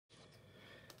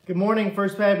Good morning,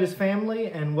 First Baptist family,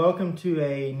 and welcome to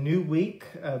a new week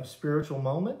of Spiritual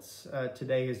Moments.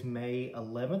 Today is May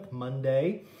 11th,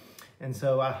 Monday, and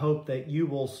so I hope that you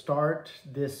will start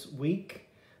this week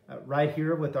right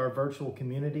here with our virtual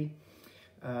community.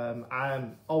 I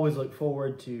always look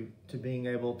forward to being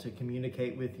able to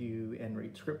communicate with you and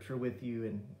read scripture with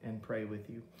you and pray with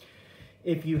you.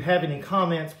 If you have any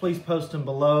comments, please post them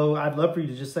below. I'd love for you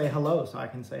to just say hello so I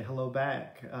can say hello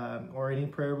back. Or any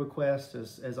prayer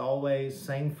requests, as always,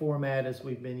 same format as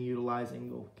we've been utilizing,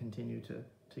 we'll continue to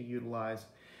utilize.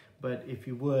 But if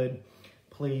you would,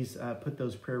 please put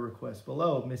those prayer requests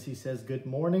below. Missy says, good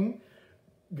morning.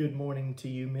 Good morning to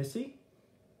you, Missy.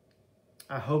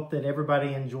 I hope that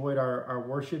everybody enjoyed our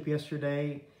worship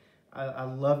yesterday. I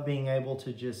love being able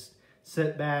to just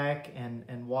sit back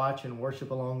and watch and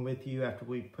worship along with you after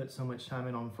we put so much time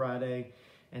in on Friday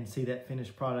and see that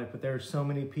finished product. But there are so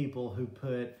many people who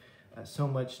put so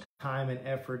much time and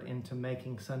effort into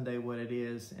making Sunday what it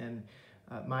is. And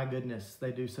my goodness,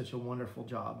 they do such a wonderful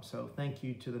job. So thank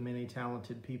you to the many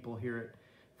talented people here at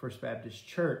First Baptist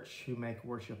Church who make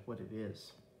worship what it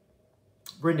is.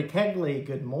 Brenda Kegley,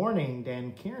 good morning.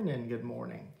 Dan Kiernan, good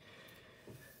morning.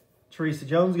 Teresa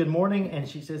Jones, good morning, and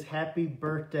she says, happy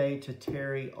birthday to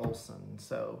Terry Olson.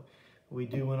 So we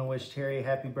do want to wish Terry a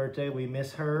happy birthday. We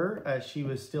miss her. She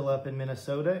was still up in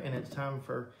Minnesota, and it's time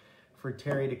for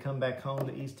Terry to come back home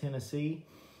to East Tennessee.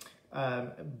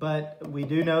 But we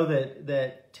do know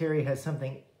that Terry has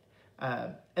something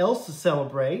else to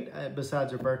celebrate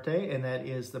besides her birthday, and that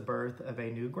is the birth of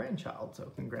a new grandchild. So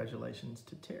congratulations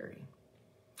to Terry.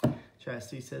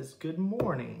 Chastity says, good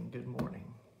morning, good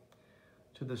morning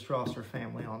to the Strasser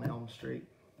family on Elm Street.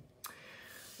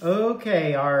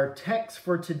 Okay, our text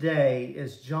for today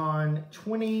is John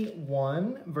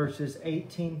 21, verses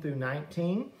 18 through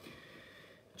 19.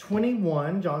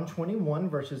 John 21,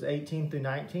 verses 18 through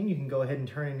 19. You can go ahead and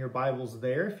turn in your Bibles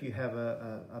there if you have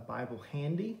a Bible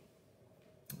handy.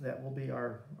 That will be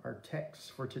our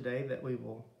text for today that we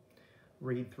will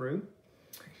read through.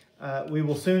 We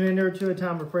will soon enter into a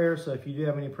time of prayer, so if you do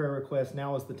have any prayer requests,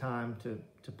 now is the time to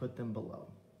put them below.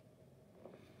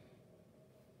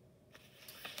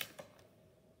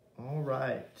 All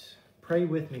right. Pray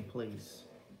with me, please.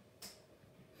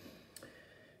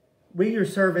 We, your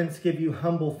servants, give you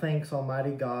humble thanks,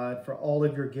 Almighty God, for all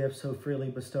of your gifts so freely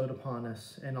bestowed upon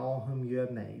us and all whom you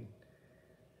have made.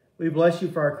 We bless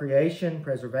you for our creation,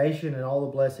 preservation, and all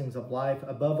the blessings of life,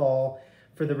 above all,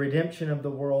 for the redemption of the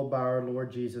world by our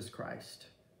Lord Jesus Christ.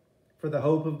 For the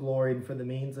hope of glory and for the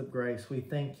means of grace, we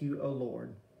thank you, O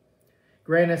Lord.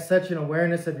 Grant us such an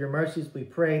awareness of your mercies, we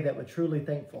pray, that with truly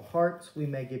thankful hearts we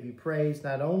may give you praise,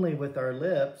 not only with our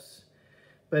lips,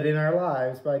 but in our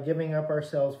lives, by giving up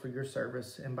ourselves for your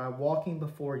service and by walking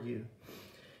before you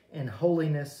in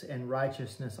holiness and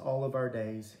righteousness all of our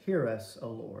days. Hear us, O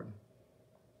Lord.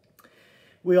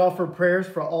 We offer prayers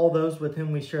for all those with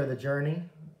whom we share the journey,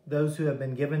 those who have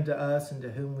been given to us and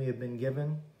to whom we have been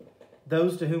given,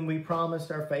 those to whom we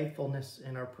promised our faithfulness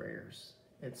in our prayers,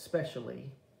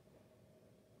 especially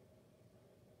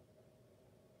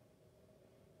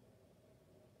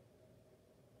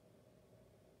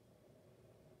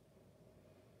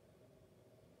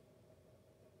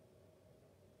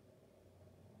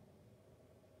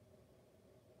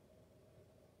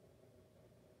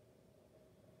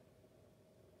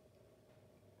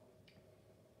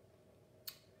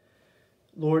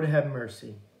Lord, have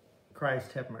mercy.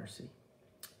 Christ, have mercy.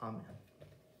 Amen.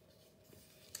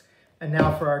 And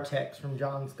now for our text from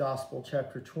John's Gospel,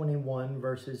 chapter 21,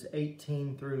 verses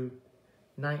 18 through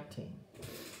 19.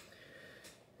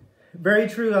 Very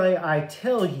truly, I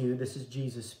tell you, this is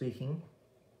Jesus speaking,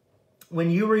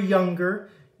 when you were younger,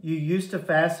 you used to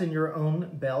fasten your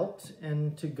own belt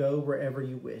and to go wherever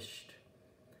you wished.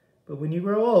 But when you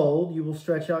grow old, you will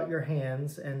stretch out your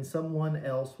hands, and someone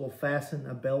else will fasten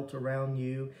a belt around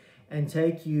you and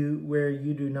take you where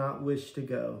you do not wish to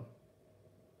go.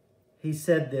 He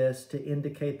said this to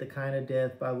indicate the kind of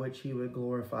death by which he would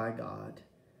glorify God.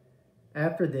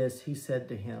 After this, he said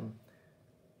to him,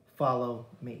 follow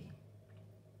me.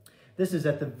 This is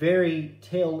at the very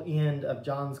tail end of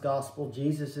John's Gospel.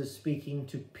 Jesus is speaking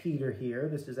to Peter here.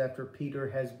 This is after Peter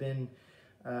has been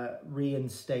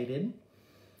reinstated.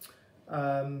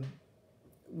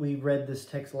 We read this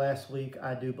text last week,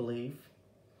 I do believe.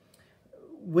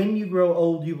 When you grow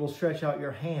old, you will stretch out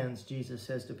your hands, Jesus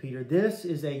says to Peter. This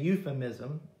is a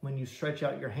euphemism when you stretch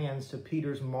out your hands to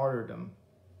Peter's martyrdom.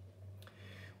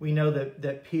 We know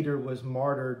that Peter was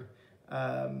martyred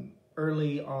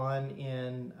early on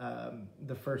in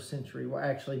the first century, well,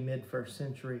 actually mid-first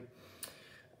century.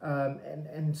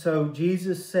 And so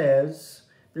Jesus says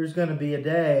there's going to be a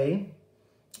day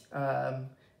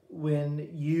when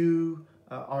you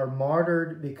are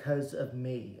martyred because of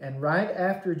me. And right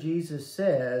after Jesus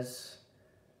says,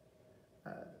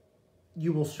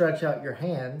 you will stretch out your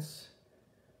hands,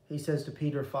 he says to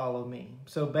Peter, follow me.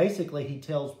 So basically he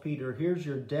tells Peter, here's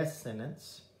your death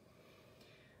sentence,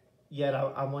 yet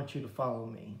I want you to follow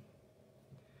me.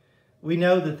 We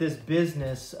know that this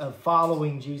business of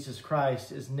following Jesus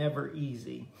Christ is never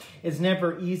easy. It's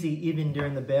never easy even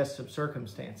during the best of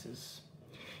circumstances.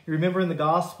 You remember in the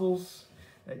Gospels,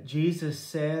 Jesus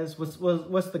says,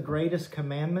 what's the greatest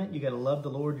commandment? You got to love the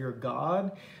Lord your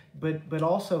God. But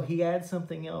also he adds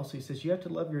something else. He says you have to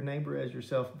love your neighbor as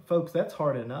yourself. Folks, that's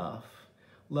hard enough,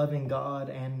 loving God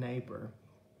and neighbor.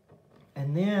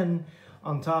 And then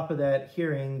on top of that,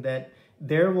 hearing that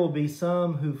there will be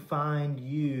some who find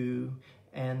you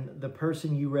and the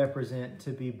person you represent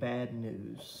to be bad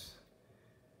news.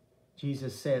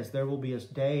 Jesus says, there will be a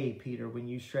day, Peter, when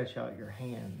you stretch out your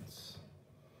hands.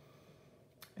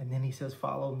 And then he says,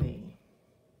 follow me.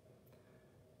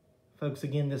 Folks,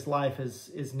 again, this life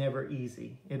is never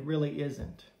easy. It really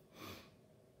isn't.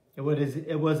 It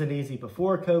wasn't easy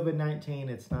before COVID-19.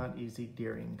 It's not easy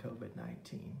during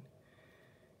COVID-19.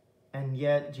 And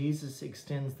yet, Jesus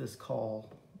extends this call.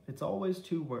 It's always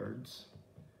two words.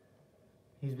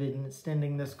 He's been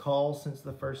extending this call since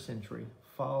the first century.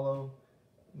 Follow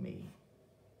me.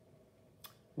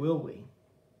 Will we?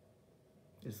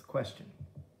 Is the question.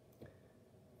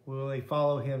 Will we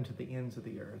follow him to the ends of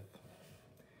the earth?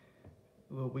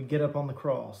 Will we get up on the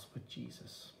cross with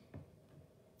Jesus?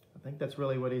 I think that's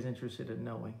really what he's interested in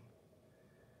knowing.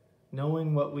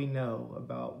 Knowing what we know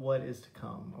about what is to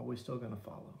come. Are we still going to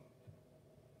follow?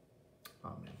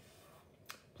 Amen.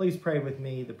 Please pray with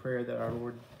me the prayer that our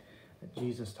Lord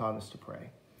Jesus taught us to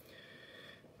pray.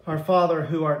 Our Father,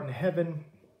 who art in heaven,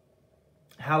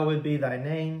 hallowed be thy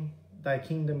name. Thy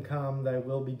kingdom come, thy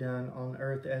will be done on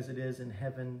earth as it is in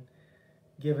heaven.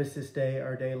 Give us this day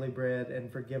our daily bread,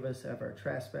 and forgive us of our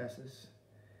trespasses,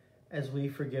 as we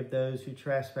forgive those who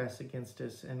trespass against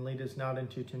us. And lead us not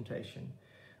into temptation,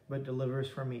 but deliver us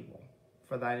from evil.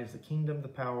 For thine is the kingdom, the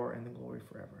power, and the glory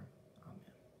forever.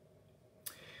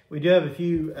 We do have a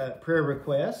few prayer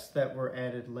requests that were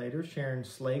added later. Sharon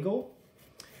Slagle.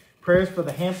 Prayers for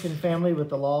the Hampton family with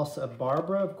the loss of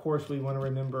Barbara. Of course, we want to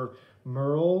remember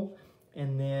Merle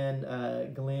and then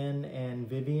Glenn and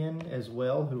Vivian as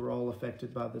well, who were all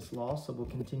affected by this loss. So we'll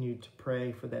continue to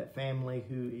pray for that family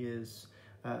who is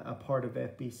a part of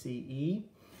FBCE.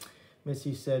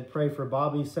 Missy said, pray for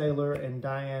Bobby Saylor and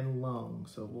Diane Lung.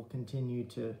 So we'll continue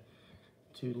to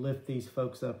lift these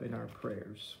folks up in our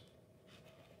prayers.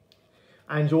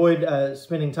 I enjoyed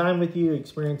spending time with you,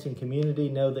 experiencing community.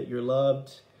 Know that you're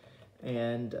loved.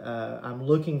 And I'm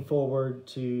looking forward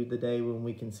to the day when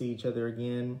we can see each other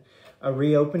again. A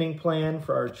reopening plan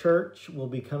for our church will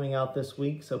be coming out this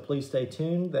week, so please stay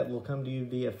tuned. That will come to you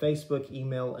via Facebook,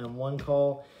 email, and one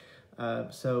call.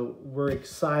 So we're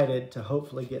excited to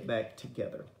hopefully get back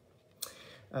together.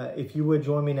 If you would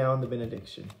join me now in the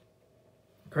benediction.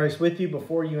 Christ with you,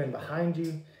 before you, and behind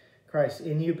you. Christ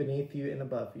in you, beneath you, and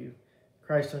above you.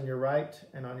 Christ on your right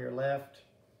and on your left.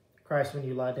 Christ when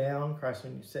you lie down, Christ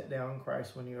when you sit down,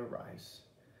 Christ when you arise.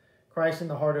 Christ in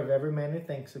the heart of every man who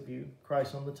thinks of you,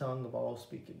 Christ on the tongue of all who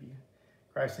speak of you.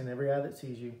 Christ in every eye that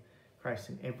sees you, Christ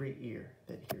in every ear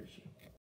that hears you.